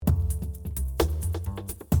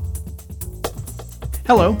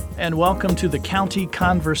Hello, and welcome to the County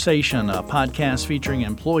Conversation, a podcast featuring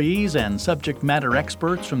employees and subject matter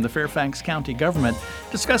experts from the Fairfax County government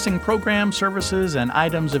discussing programs, services, and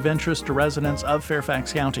items of interest to residents of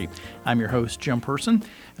Fairfax County. I'm your host, Jim Person,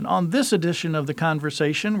 and on this edition of the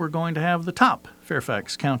Conversation, we're going to have the top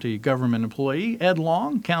Fairfax County government employee, Ed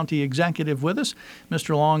Long, County Executive, with us.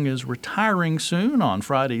 Mr. Long is retiring soon on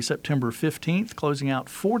Friday, September 15th, closing out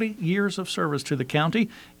 40 years of service to the county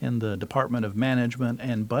in the Department of Management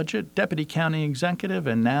and Budget, Deputy County Executive,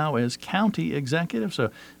 and now as County Executive. So,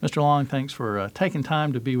 Mr. Long, thanks for taking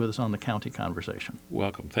time to be with us on the County Conversation.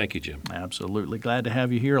 Welcome. Thank you, Jim. Absolutely. Glad to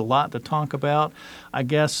have you here. A lot to talk about. I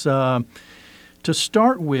guess to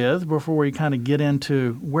start with, before we kind of get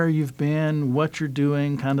into where you've been, what you're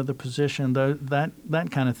doing, kind of the position, that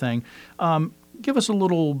kind of thing, give us a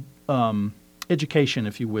little education,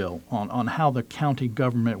 if you will, on how the county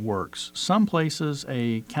government works. Some places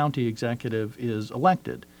a county executive is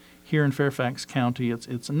elected. Here in Fairfax County,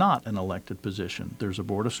 it's not an elected position. There's a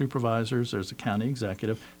board of supervisors, there's a county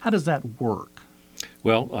executive. How does that work?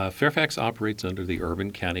 Well, Fairfax operates under the urban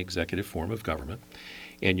county executive form of government.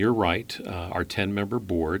 And you're right, our 10-member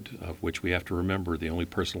board, of which we have to remember the only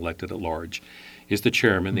person elected at large is the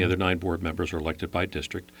chairman. The other 9 board members are elected by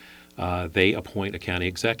district. They appoint a county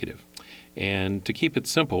executive. And to keep it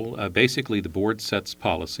simple, basically the board sets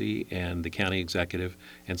policy and the county executive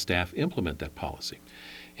and staff implement that policy.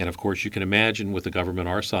 And of course, you can imagine with a government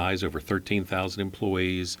our size, over 13,000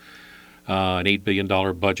 employees, an $8 billion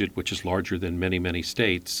budget, which is larger than many, many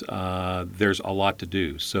states, there's a lot to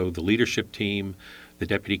do. So the leadership team, the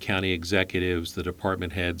deputy county executives, the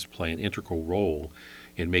department heads play an integral role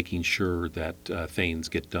in making sure that things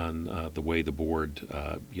get done the way the board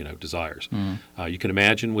desires. You can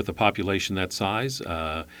imagine with a population that size,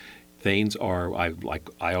 things are, like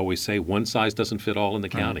I always say, one size doesn't fit all in the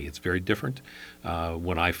county. It's very different.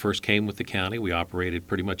 When I first came with the county, we operated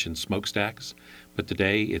pretty much in smokestacks. But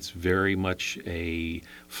today, it's very much a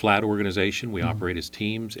flat organization. We operate as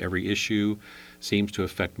teams. Every issue seems to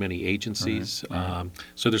affect many agencies.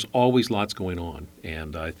 So there's always lots going on.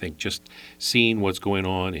 And I think just seeing what's going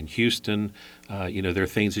on in Houston, there are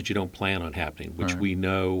things that you don't plan on happening, which we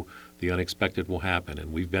know the unexpected will happen.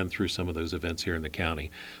 And we've been through some of those events here in the county,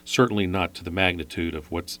 certainly not to the magnitude of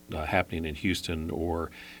what's happening in Houston or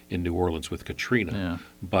in New Orleans with Katrina.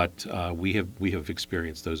 But we have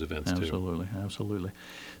experienced those events too. Absolutely.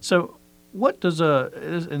 So what does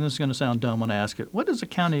and this is going to sound dumb when I ask it, what does a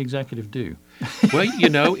county executive do? Well,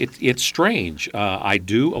 it's strange. I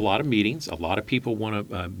do a lot of meetings. A lot of people want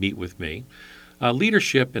to meet with me.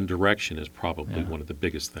 Leadership and direction is probably one of the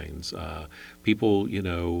biggest things. People,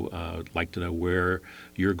 like to know where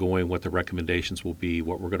you're going, what the recommendations will be,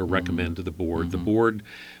 what we're going to recommend to the board. The board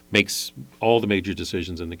makes all the major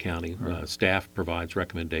decisions in the county. Staff provides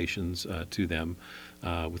recommendations to them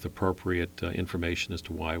with appropriate information as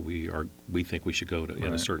to why we think we should go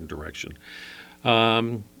in a certain direction.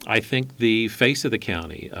 I think the face of the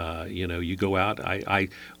county, you go out.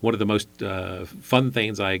 One of the most fun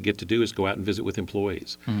things I get to do is go out and visit with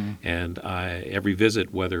employees. And every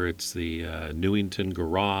visit, whether it's the Newington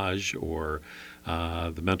Garage or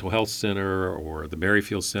the Mental Health Center or the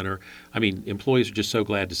Merrifield Center, employees are just so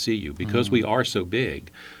glad to see you because we are so big.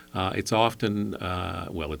 It's often,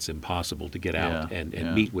 it's impossible to get out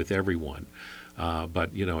and meet with everyone. But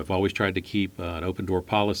I've always tried to keep an open door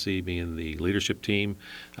policy, being the leadership team.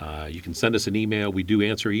 You can send us an email. We do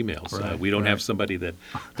answer emails. We don't have somebody that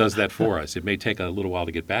does that for us. It may take a little while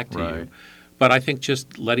to get back to you. But I think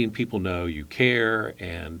just letting people know you care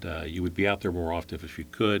and you would be out there more often if you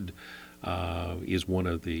could is one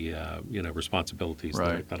of the responsibilities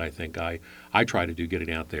that I think I try to do,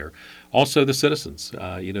 getting out there. Also the citizens.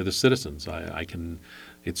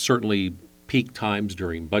 It's certainly peak times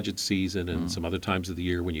during budget season and some other times of the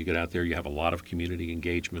year when you get out there, you have a lot of community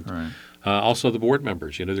engagement. Also the board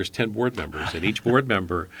members, there's 10 board members and each board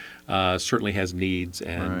member certainly has needs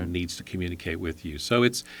and needs to communicate with you. So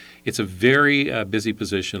it's a very busy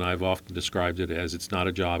position. I've often described it as it's not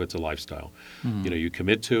a job, it's a lifestyle. You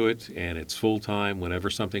commit to it and it's full time. Whenever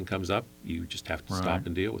something comes up, you just have to stop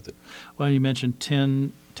and deal with it. Well, you mentioned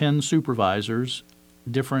 10 supervisors,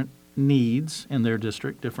 different needs in their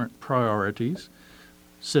district, different priorities.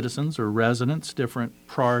 Citizens or residents, different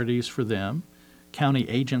priorities for them. County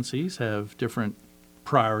agencies have different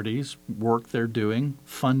priorities, work they're doing,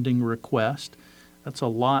 funding request. That's a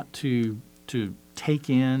lot to take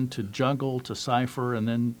in, to juggle, to cipher, and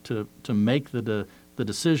then to make the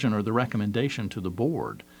decision or the recommendation to the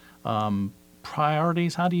board.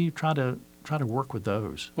 Priorities, how do you try to try to work with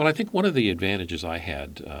those? Well, I think one of the advantages I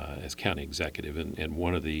had as county executive, and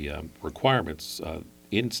one of the requirements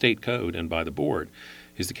in state code and by the board,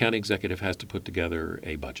 is the county executive has to put together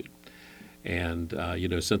a budget. And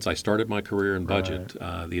since I started my career in budget,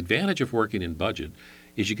 the advantage of working in budget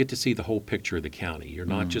is you get to see the whole picture of the county. You're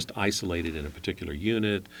not just isolated in a particular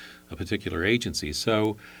unit, a particular agency.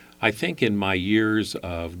 So I think in my years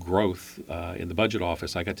of growth in the budget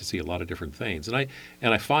office, I got to see a lot of different things, and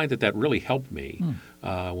I find that really helped me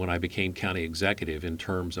when I became county executive in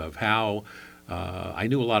terms of how I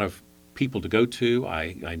knew a lot of people to go to.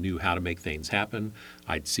 I knew how to make things happen.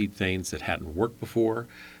 I'd seen things that hadn't worked before,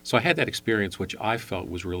 so I had that experience, which I felt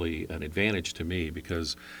was really an advantage to me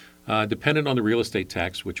because dependent on the real estate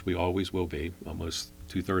tax, which we always will be, almost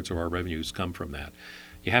 2/3 of our revenues come from that.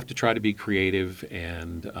 You have to try to be creative,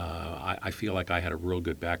 and I feel like I had a real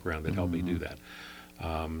good background that helped me do that.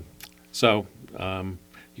 So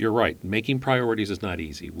you're right. Making priorities is not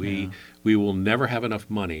easy. We will never have enough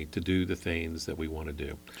money to do the things that we want to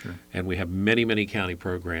do. Sure. And we have many, many county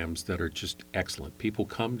programs that are just excellent. People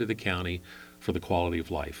come to the county for the quality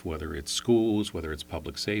of life, whether it's schools, whether it's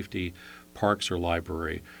public safety, parks or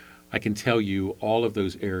library. I can tell you all of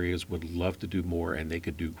those areas would love to do more, and they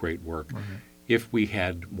could do great work if we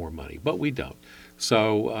had more money, but we don't.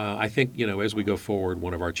 So I think, as we go forward,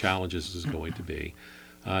 one of our challenges is going to be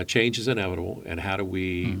change is inevitable, and how do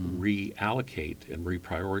we reallocate and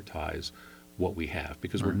reprioritize what we have?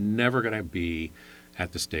 Because we're never going to be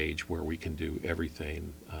at the stage where we can do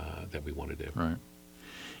everything that we want to do. Right.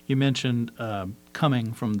 You mentioned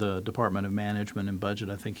coming from the Department of Management and Budget.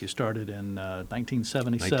 I think you started in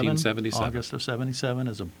 1977, 1977. August of 77,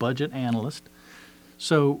 as a budget analyst.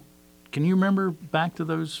 So can you remember back to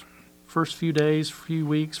those first few days, few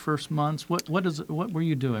weeks, first months? What were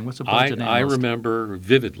you doing? What's a budget analyst? I remember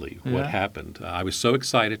vividly what Yeah. happened. I was so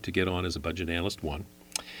excited to get on as a budget analyst one.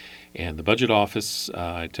 And the budget office,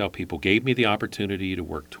 I tell people, gave me the opportunity to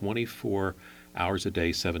work 24 hours a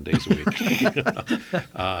day, 7 days a week.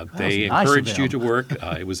 They nice of encouraged you them. to work.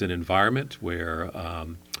 It was an environment where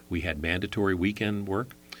we had mandatory weekend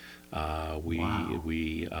work.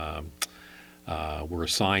 We were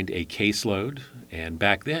assigned a caseload, and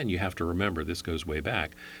back then, you have to remember, this goes way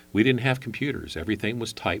back, we didn't have computers. Everything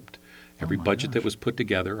was typed. Every budget that was put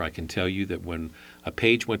together, I can tell you that when a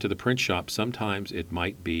page went to the print shop, sometimes it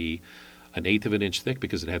might be 1/8 of an inch thick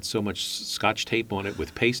because it had so much Scotch tape on it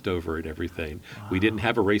with paste over it and everything. We didn't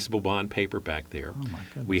have erasable bond paper back there. Oh, my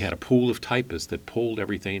goodness. We had a pool of typists that pulled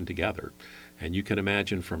everything together. And you can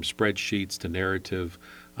imagine from spreadsheets to narrative,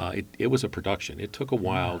 it was a production. It took a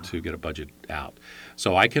while to get a budget out.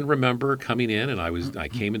 So I can remember coming in, and I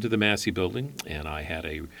came into the Massey building, and I had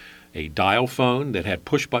a dial phone that had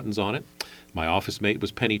push buttons on it. My office mate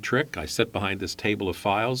was Penny Trick. I sat behind this table of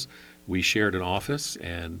files. We shared an office,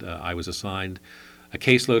 and I was assigned a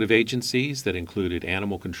caseload of agencies that included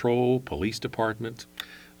Animal Control, Police Department,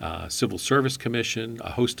 Civil Service Commission,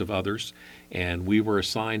 a host of others, and we were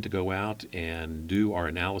assigned to go out and do our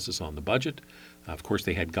analysis on the budget. Of course,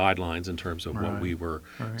 they had guidelines in terms of what we were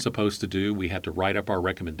supposed to do. We had to write up our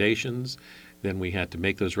recommendations. Then we had to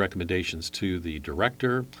make those recommendations to the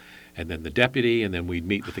director and then the deputy, and then we'd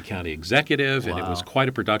meet with the county executive, and it was quite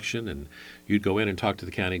a production. And you'd go in and talk to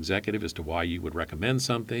the county executive as to why you would recommend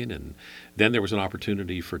something. And then there was an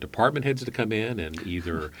opportunity for department heads to come in and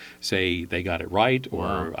either say they got it right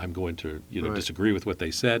or I'm going to disagree with what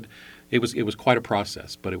they said. It was quite a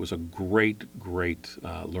process, but it was a great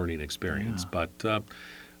learning experience. But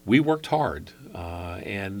we worked hard,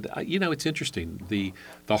 and it's interesting. The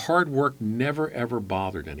hard work never ever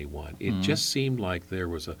bothered anyone. It just seemed like there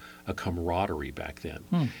was a camaraderie back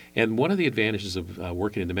then. And one of the advantages of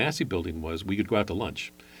working in the Massey building was we could go out to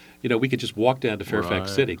lunch. We could just walk down to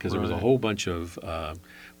Fairfax City because there was a whole bunch of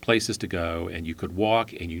places to go, and you could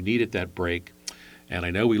walk, and you needed that break. And I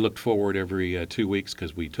know we looked forward every 2 weeks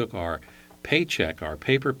because we took our paycheck, our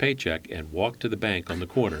paper paycheck, and walked to the bank on the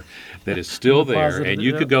corner that is still there. And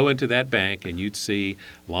you could go into that bank and you'd see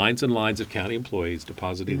lines and lines of county employees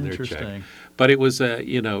depositing their check. But it was,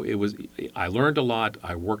 I learned a lot.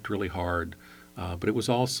 I worked really hard, but it was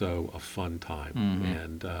also a fun time.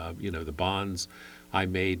 And, the bonds I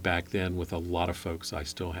made back then with a lot of folks I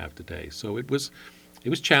still have today. So it was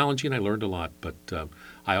challenging. I learned a lot, but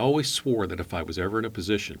I always swore that if I was ever in a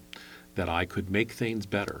position that I could make things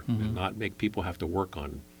better and not make people have to work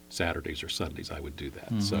on Saturdays or Sundays, I would do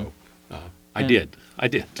that. So I did.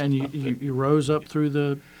 And you rose up through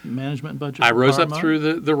the management budget? I rose up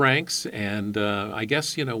through the ranks, and I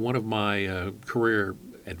guess, one of my career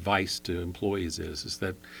advice to employees is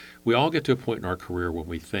that we all get to a point in our career when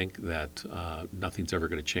we think that nothing's ever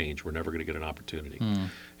going to change. We're never going to get an opportunity.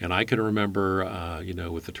 And I can remember,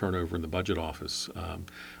 with the turnover in the budget office,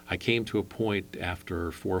 I came to a point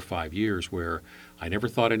after 4 or 5 years where I never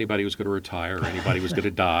thought anybody was going to retire or anybody was going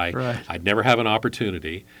to die. Right. I'd never have an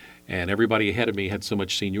opportunity. And everybody ahead of me had so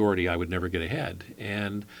much seniority, I would never get ahead.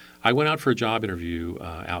 And I went out for a job interview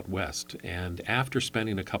out west. And after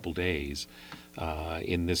spending a couple days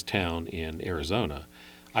in this town in Arizona,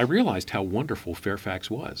 I realized how wonderful Fairfax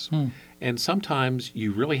was. And sometimes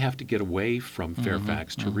you really have to get away from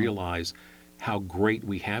Fairfax to realize how great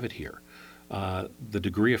we have it here. The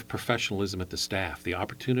degree of professionalism at the staff, the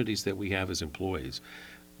opportunities that we have as employees.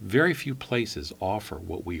 Very few places offer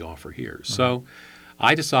what we offer here. So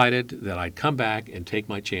I decided that I'd come back and take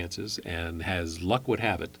my chances, and as luck would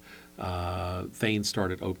have it, things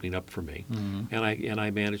started opening up for me, and I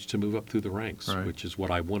managed to move up through the ranks, which is what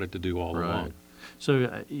I wanted to do all along.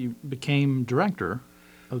 So you became director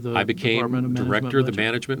of the I became Department of Management director of the Budget?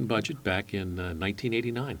 Management and Budget back in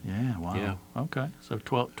 1989. Yeah, wow. Yeah. Okay, so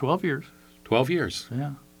 12 years. 12 years.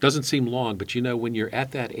 Yeah. Doesn't seem long, but when you're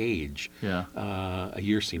at that age, Yeah. a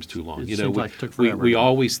year seems too long. It seems like it took forever. We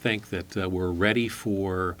always think that we're ready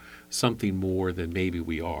for something more than maybe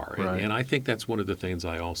we are. Right. And I think that's one of the things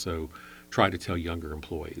I also try to tell younger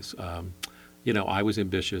employees. I was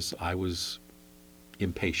ambitious. I was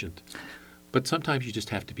impatient. But sometimes you just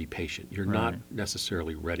have to be patient. You're not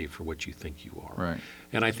necessarily ready for what you think you are. Right.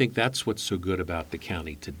 And I think that's what's so good about the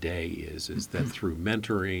county today is that through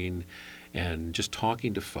mentoring and just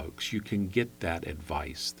talking to folks, you can get that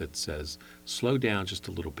advice that says, slow down just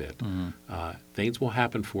a little bit. Things will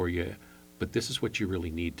happen for you, but this is what you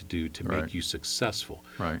really need to do to make you successful.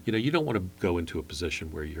 Right. You don't want to go into a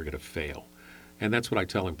position where you're going to fail. And that's what I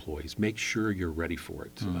tell employees. Make sure you're ready for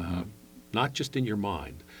it, not just in your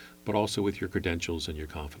mind, but also with your credentials and your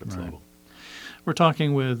confidence level. We're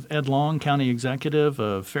talking with Ed Long, County Executive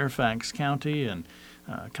of Fairfax County, and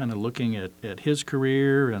kind of looking at his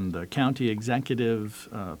career and the county executive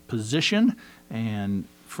position. And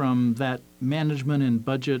from that management and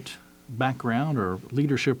budget background or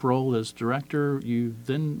leadership role as director, you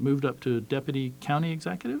then moved up to deputy county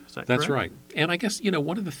executive? Is that That's correct? right. And I guess,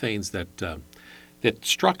 one of the things that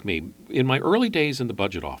struck me in my early days in the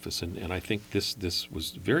budget office, and I think this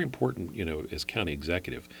was very important, as county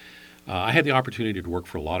executive, I had the opportunity to work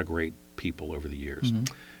for a lot of great people over the years.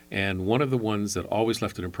 And one of the ones that always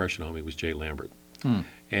left an impression on me was Jay Lambert.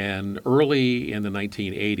 And early in the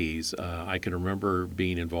 1980s, I can remember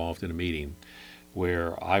being involved in a meeting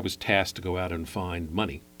where I was tasked to go out and find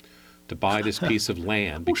money to buy this piece of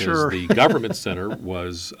land because the government center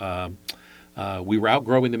was, we were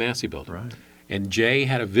outgrowing the Massey building. Right. And Jay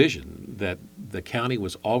had a vision that the county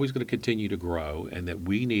was always going to continue to grow and that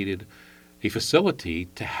we needed a facility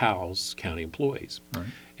to house county employees. Right.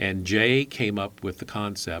 And Jay came up with the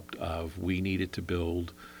concept of we needed to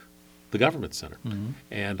build the government center.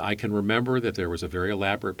 And I can remember that there was a very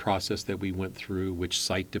elaborate process that we went through, which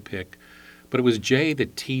site to pick. But it was Jay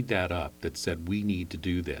that teed that up, that said we need to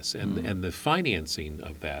do this. And the financing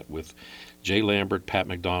of that with Jay Lambert, Pat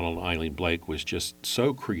McDonald, and Eileen Blake was just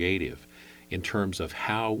so creative in terms of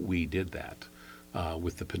how we did that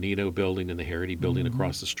with the Panino building and the Heritage building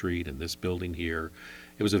across the street and this building here.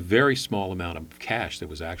 It was a very small amount of cash that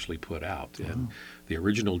was actually put out. And the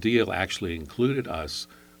original deal actually included us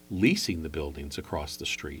leasing the buildings across the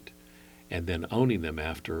street and then owning them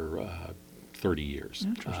after 30 years.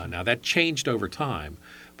 Now, that changed over time,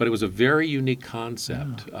 but it was a very unique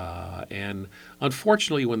concept. And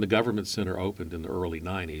unfortunately, when the government center opened in the early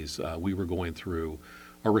 90s, we were going through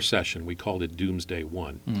a recession. We called it Doomsday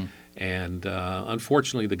One. And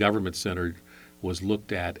unfortunately, the government center was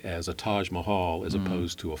looked at as a Taj Mahal as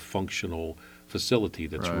opposed to a functional facility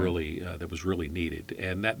that's really that was really needed.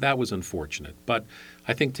 And that was unfortunate. But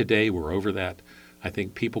I think today we're over that. I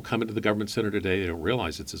think people come into the government center today, they don't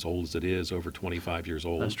realize it's as old as it is, over 25 years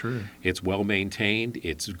old. That's true. It's well maintained.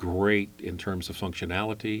 It's great in terms of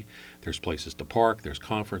functionality. There's places to park. There's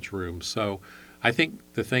conference rooms. So I think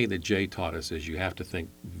the thing that Jay taught us is you have to think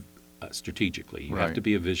strategically. You have to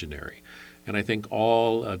be a visionary. And I think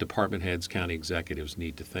all department heads, county executives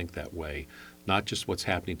need to think that way, not just what's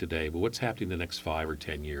happening today, but what's happening the next 5 or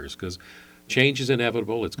 10 years. Because change is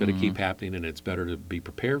inevitable. It's going to keep happening, and it's better to be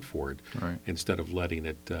prepared for it instead of letting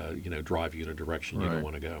it drive you in a direction you don't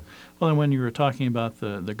want to go. Well, and when you were talking about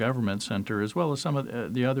the government center, as well as some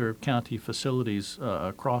of the other county facilities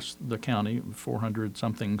across the county,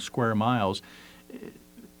 400-something square miles,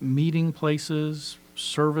 meeting places,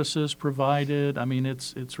 services provided, I mean,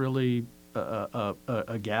 it's really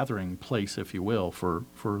a gathering place, if you will, for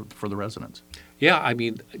the residents. Yeah, I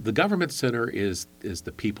mean, the government center is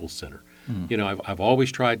the people's center. Mm. You know, I've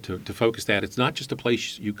always tried to focus that. It's not just a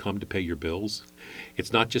place you come to pay your bills.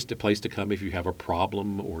 It's not just a place to come if you have a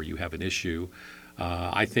problem or you have an issue.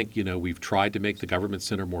 I think, you know, we've tried to make the government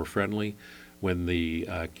center more friendly. When the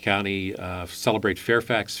county Celebrate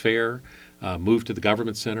Fairfax Fair moved to the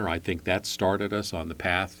government center, I think that started us on the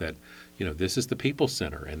path that, you know, this is the people's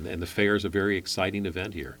center, and the fair is a very exciting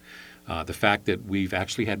event here. The fact that we've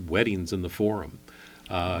actually had weddings in the forum.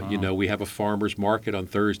 You know, we have a farmer's market on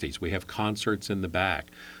Thursdays. We have concerts in the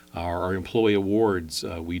back. Our employee awards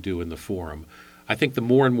we do in the forum. I think the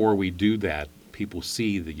more and more we do that, people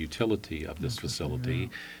see the utility of this facility,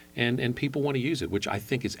 and people want to use it, which I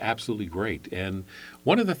think is absolutely great. And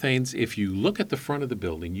one of the things, if you look at the front of the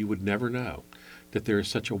building, you would never know that there is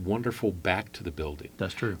such a wonderful back to the building.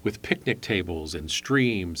 That's true. With picnic tables and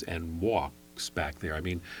streams and walks back there. I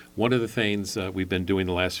mean, one of the things we've been doing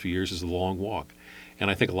the last few years is the long walk. And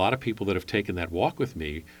I think a lot of people that have taken that walk with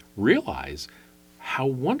me realize how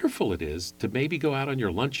wonderful it is to maybe go out on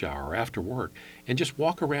your lunch hour or after work and just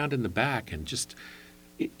walk around in the back and just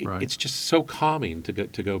it's just so calming to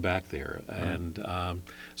go back there. Right. And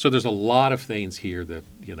so there's a lot of things here that,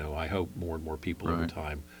 you know, I hope more and more people over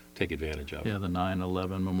time take advantage of. Yeah, the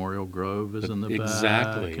 9/11 Memorial Grove is in the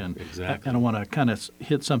exactly, back. Exactly. And I want to kind of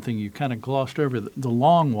hit something you kind of glossed over, the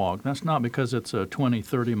long walk. That's not because it's a 20,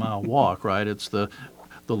 30-mile walk, right? It's the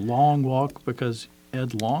long walk because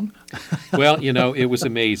Ed Long? Well, you know, it was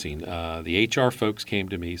amazing. The HR folks came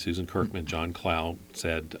to me, Susan Kirkman, John Clow,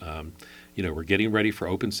 said, you know, we're getting ready for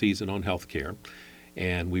open season on healthcare,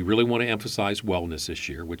 and we really want to emphasize wellness this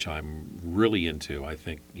year, which I'm really into. I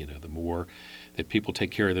think, you know, the more that people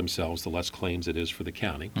take care of themselves, the less claims it is for the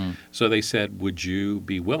county. So they said, would you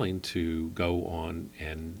be willing to go on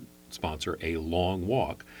and sponsor a long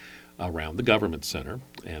walk around the government center?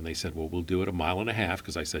 And they said, well, we'll do it 1.5 miles,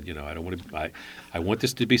 because I said, you know, I don't want to. I want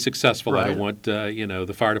this to be successful. Right. I don't want you know,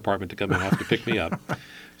 the fire department to come and have to pick me up.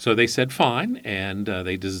 So they said fine, and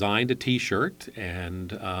they designed a T-shirt,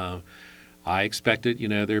 and I expected, you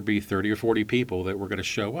know, there'd be 30 or 40 people that were going to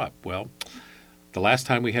show up. Well, the last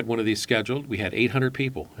time we had one of these scheduled, we had 800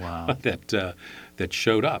 people. Wow. that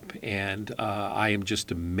showed up, and I am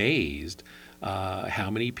just amazed how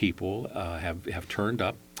many people have turned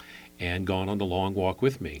up and gone on the long walk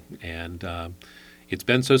with me. And it's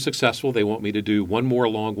been so successful, they want me to do one more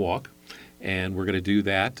long walk, and we're going to do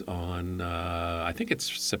that on, I think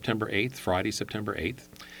it's September 8th, Friday, September 8th.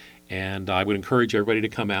 And I would encourage everybody to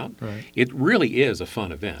come out. Right. It really is a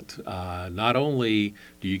fun event. Not only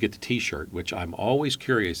do you get the T-shirt, which I'm always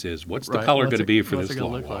curious is, what's the color going to be for this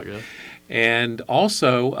long walk? Like, And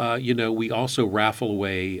also, you know, we also raffle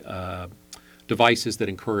away devices that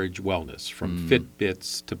encourage wellness, from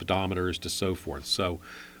Fitbits to pedometers to so forth. So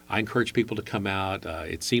I encourage people to come out.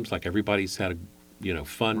 It seems like everybody's had a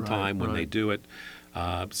fun time when they do it.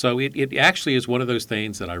 So it actually is one of those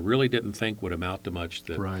things that I really didn't think would amount to much.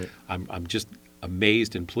 That I'm just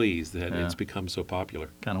amazed and pleased that it's become so popular.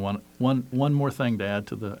 Kind of one more thing to add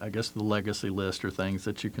to the legacy list, or things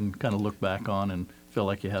that you can kind of look back on and feel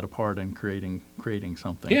like you had a part in creating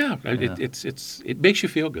something. Yeah. It makes you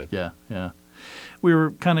feel good. Yeah. We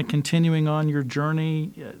were kind of continuing on your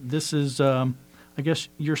journey. This is, I guess,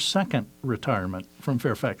 your second retirement from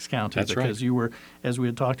Fairfax County. That's right. Because you were, as we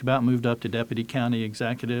had talked about, moved up to Deputy County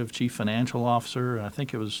Executive, Chief Financial Officer. I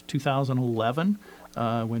think it was 2011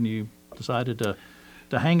 when you decided to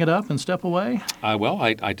hang it up and step away. Well,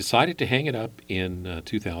 I decided to hang it up in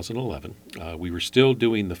 2011. We were still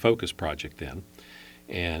doing the Focus project then.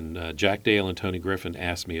 And Jack Dale and Tony Griffin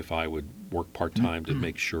asked me if I would work part-time to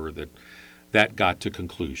make sure that got to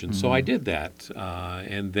conclusion. So I did that.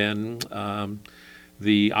 And then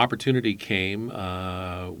the opportunity came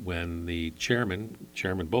when the Chairman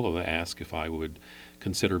Bulova, asked if I would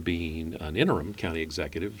consider being an interim county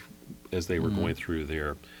executive as they were going through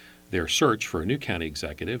their search for a new county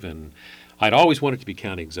executive. And I'd always wanted to be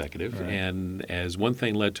county executive. Right. And as one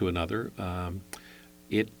thing led to another,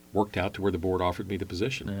 it worked out to where the board offered me the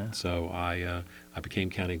position. Yeah. So I became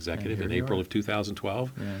county executive in April of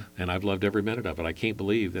 2012, and I've loved every minute of it. I can't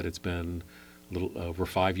believe that it's been a little over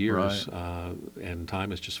 5 years, and time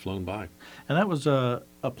has just flown by. And that was a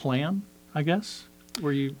plan, I guess?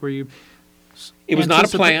 Were you? It was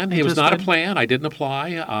not a plan. It was not a plan. I didn't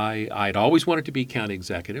apply. I'd always wanted to be county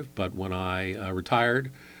executive, but when I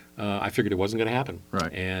retired, I figured it wasn't going to happen.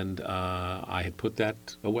 Right. And I had put that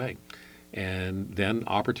away. And then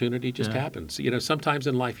opportunity just happens. You know, sometimes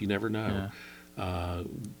in life you never know.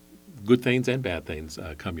 good things and bad things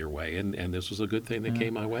come your way, and this was a good thing that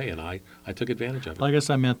came my way, and I took advantage of it. Well, I guess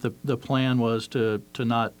I meant the plan was to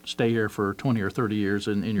not stay here for 20 or 30 years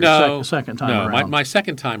in your second time no, around. my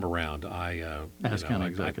second time around, I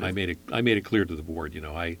made it clear to the board.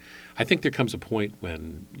 I think there comes a point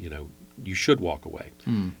when you should walk away.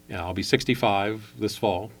 I'll be 65 this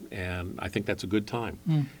fall, and I think that's a good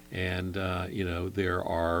time. And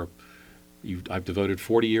I've devoted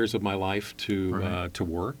 40 years of my life to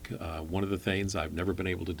work. One of the things I've never been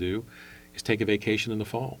able to do is take a vacation in the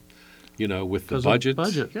fall. With the budget,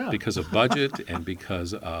 because of budget and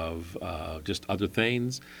because of just other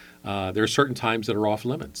things, there are certain times that are off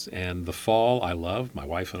limits. And the fall, I love. My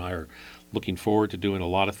wife and I are looking forward to doing a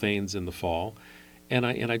lot of things in the fall. And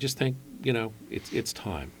I just think it's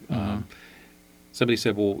time. Somebody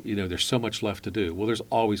said, well, there's so much left to do. Well, there's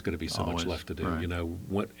always going to be so much left to do. Right.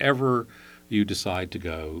 Whatever you decide to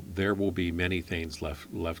go, there will be many things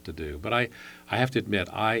left to do. But I have to admit,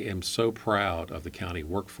 I am so proud of the county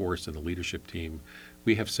workforce and the leadership team.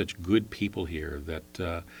 We have such good people here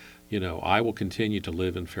that I will continue to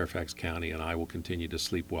live in Fairfax County, and I will continue to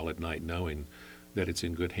sleep well at night knowing that it's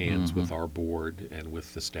in good hands with our board and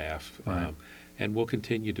with the staff, and will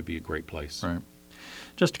continue to be a great place. Right.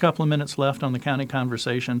 Just a couple of minutes left on the County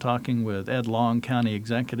Conversation, talking with Ed Long, County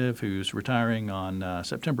Executive, who's retiring on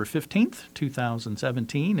September 15th,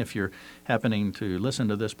 2017. If you're happening to listen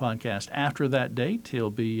to this podcast after that date,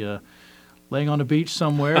 he'll be laying on a beach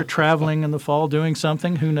somewhere, traveling in the fall, doing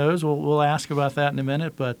something. Who knows? We'll ask about that in a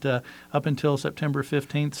minute. But up until September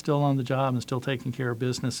 15th, still on the job and still taking care of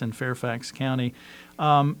business in Fairfax County.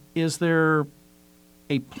 Is there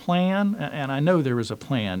a plan? And I know there is a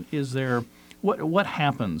plan. Is there... What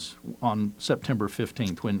happens on September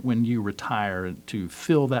 15th when you retire to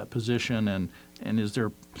fill that position, and is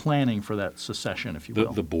there planning for that succession, if you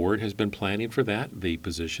will? The board has been planning for that. The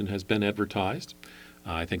position has been advertised.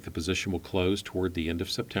 I think the position will close toward the end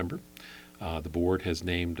of September. The board has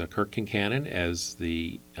named Kirk Kincannon as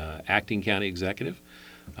the acting county executive.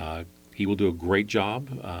 He will do a great job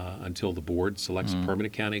until the board selects a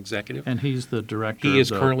permanent county executive. And he's the director. He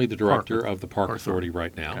is currently the director of the Park Authority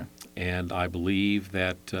right now. Okay. And I believe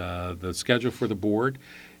that the schedule for the board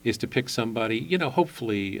is to pick somebody,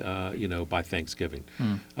 hopefully, by Thanksgiving.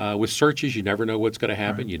 With searches, you never know what's going to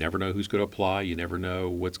happen. You never know who's going to apply. You never know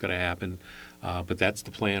what's going to happen. But that's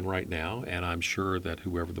the plan right now, and I'm sure that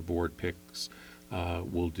whoever the board picks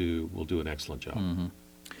will do an excellent job.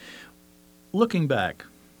 Looking back,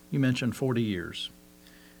 you mentioned 40 years.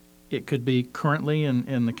 It could be currently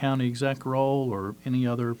in the county exec role or any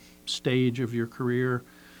other stage of your career.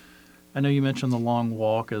 I know you mentioned the long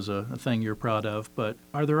walk as a thing you're proud of, but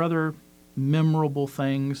are there other memorable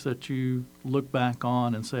things that you look back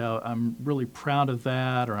on and say, I'm really proud of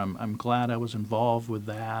that, or I'm glad I was involved with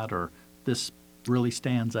that, or this really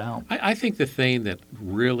stands out? I think the thing that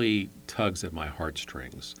really tugs at my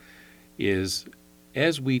heartstrings is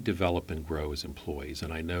as we develop and grow as employees,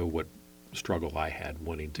 and I know what struggle I had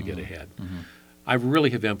wanting to get ahead, I really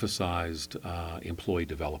have emphasized employee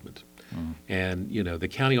development. And, the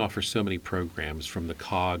county offers so many programs, from the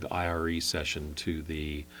COG IRE session to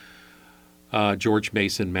the George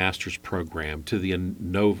Mason Master's Program to the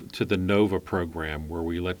NOVA program, where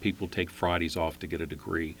we let people take Fridays off to get a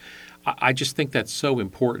degree. I just think that's so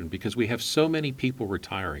important because we have so many people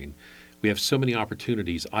retiring. We have so many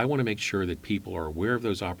opportunities. I want to make sure that people are aware of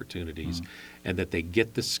those opportunities and that they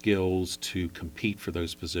get the skills to compete for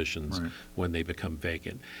those positions when they become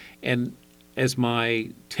vacant. And as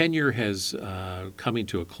my tenure has coming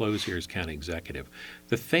to a close here as county executive,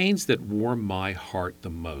 the things that warm my heart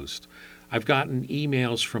the most, I've gotten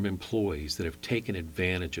emails from employees that have taken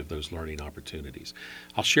advantage of those learning opportunities.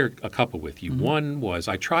 I'll share a couple with you. One was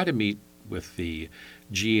I try to meet with the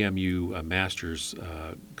GMU Masters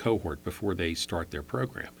cohort before they start their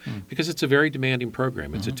program because it's a very demanding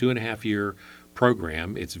program. It's a 2.5-year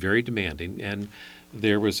program. It's very demanding. And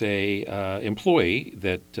there was a employee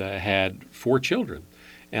that had 4 children.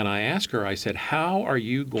 And I asked her, I said, how are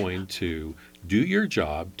you going to do your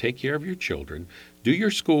job, take care of your children, do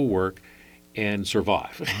your schoolwork, and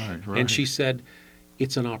survive? Right. And she said,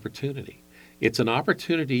 it's an opportunity. It's an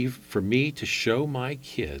opportunity for me to show my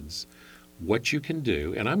kids what you can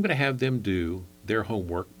do, and I'm going to have them do their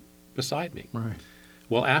homework beside me. Right.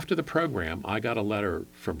 Well, after the program, I got a letter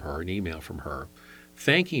from her, an email from her,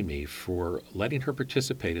 thanking me for letting her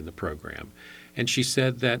participate in the program. And she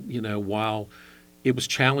said that, while it was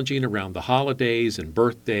challenging around the holidays and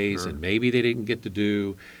birthdays, and maybe they didn't get to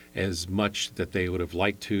do as much that they would have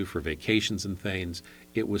liked to for vacations and things,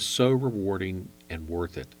 it was so rewarding and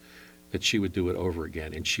worth it that she would do it over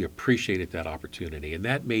again, and she appreciated that opportunity. And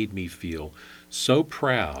that made me feel so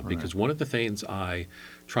proud because one of the things I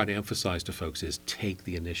try to emphasize to folks is take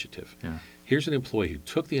the initiative. Yeah. Here's an employee who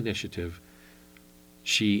took the initiative.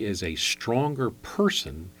 She is a stronger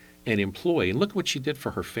person and employee. And look what she did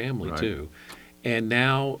for her family, too. And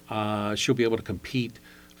now she'll be able to compete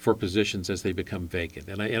for positions as they become vacant.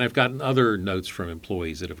 And I've gotten other notes from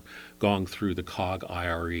employees that have gone through the COG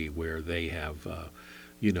IRE where they have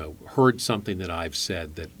heard something that I've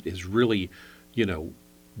said that is really,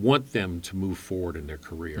 want them to move forward in their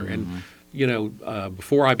career. And,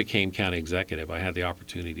 before I became county executive, I had the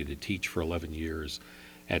opportunity to teach for 11 years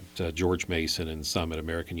at George Mason and some at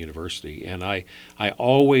American University. And I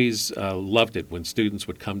always loved it when students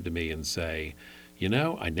would come to me and say,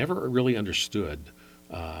 I never really understood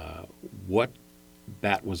what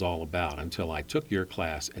that was all about until I took your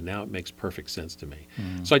class, and now it makes perfect sense to me.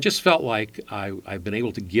 So I just felt like I've been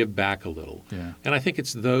able to give back a little. Yeah. And I think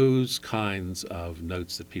it's those kinds of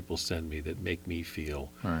notes that people send me that make me feel,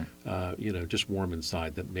 just warm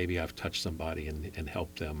inside that maybe I've touched somebody and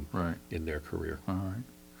helped them in their career. All right.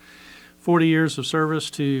 40 years of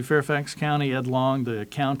service to Fairfax County. Ed Long, the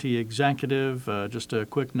county executive. Just a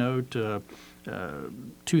quick note,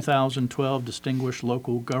 2012 Distinguished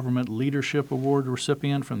Local Government Leadership Award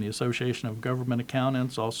recipient from the Association of Government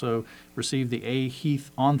Accountants. Also received the A.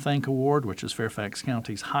 Heath On-Thank Award, which is Fairfax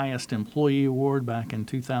County's highest employee award back in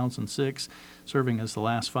 2006, serving as the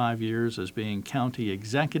last 5 years as being county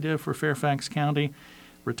executive for Fairfax County,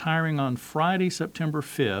 retiring on Friday, September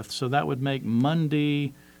 5th. So that would make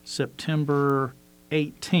Monday, September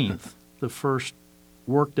 18th, the first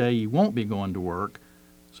work day you won't be going to work.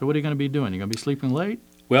 So what are you going to be doing? You going to be sleeping late?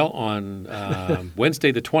 Well, on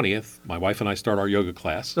Wednesday the 20th, my wife and I start our yoga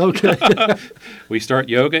class. Okay. We start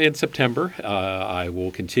yoga in September. I will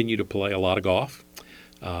continue to play a lot of golf.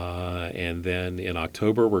 And then in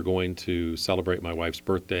October, we're going to celebrate my wife's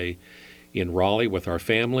birthday in Raleigh with our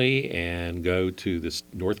family and go to the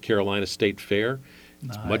North Carolina State Fair.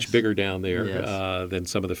 It's much bigger down there than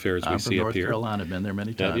some of the fairs we see up here. North Carolina, been there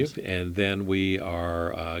many times. And then we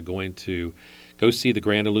are going to go see the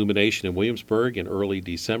Grand Illumination in Williamsburg in early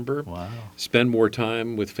December. Wow. Spend more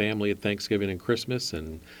time with family at Thanksgiving and Christmas,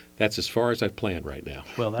 and that's as far as I've planned right now.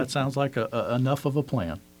 Well, that sounds like enough of a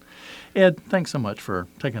plan. Ed, thanks so much for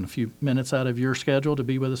taking a few minutes out of your schedule to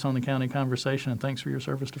be with us on the County Conversation, and thanks for your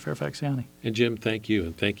service to Fairfax County. And Jim, thank you,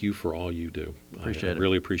 and thank you for all you do. Appreciate it. I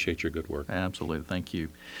really appreciate your good work. Absolutely. Thank you.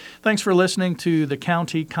 Thanks for listening to the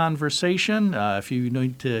County Conversation. If you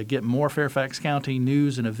need to get more Fairfax County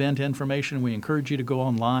news and event information, we encourage you to go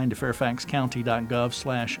online to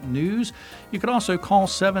fairfaxcounty.gov/news. You can also call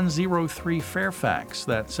 703-FAIRFAX.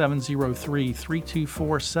 That's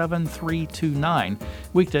 703-324-7329,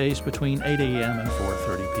 weekdays between 8 a.m. and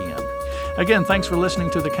 4:30 p.m. Again, thanks for listening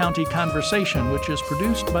to the County Conversation, which is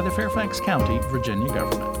produced by the Fairfax County, Virginia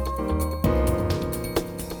government.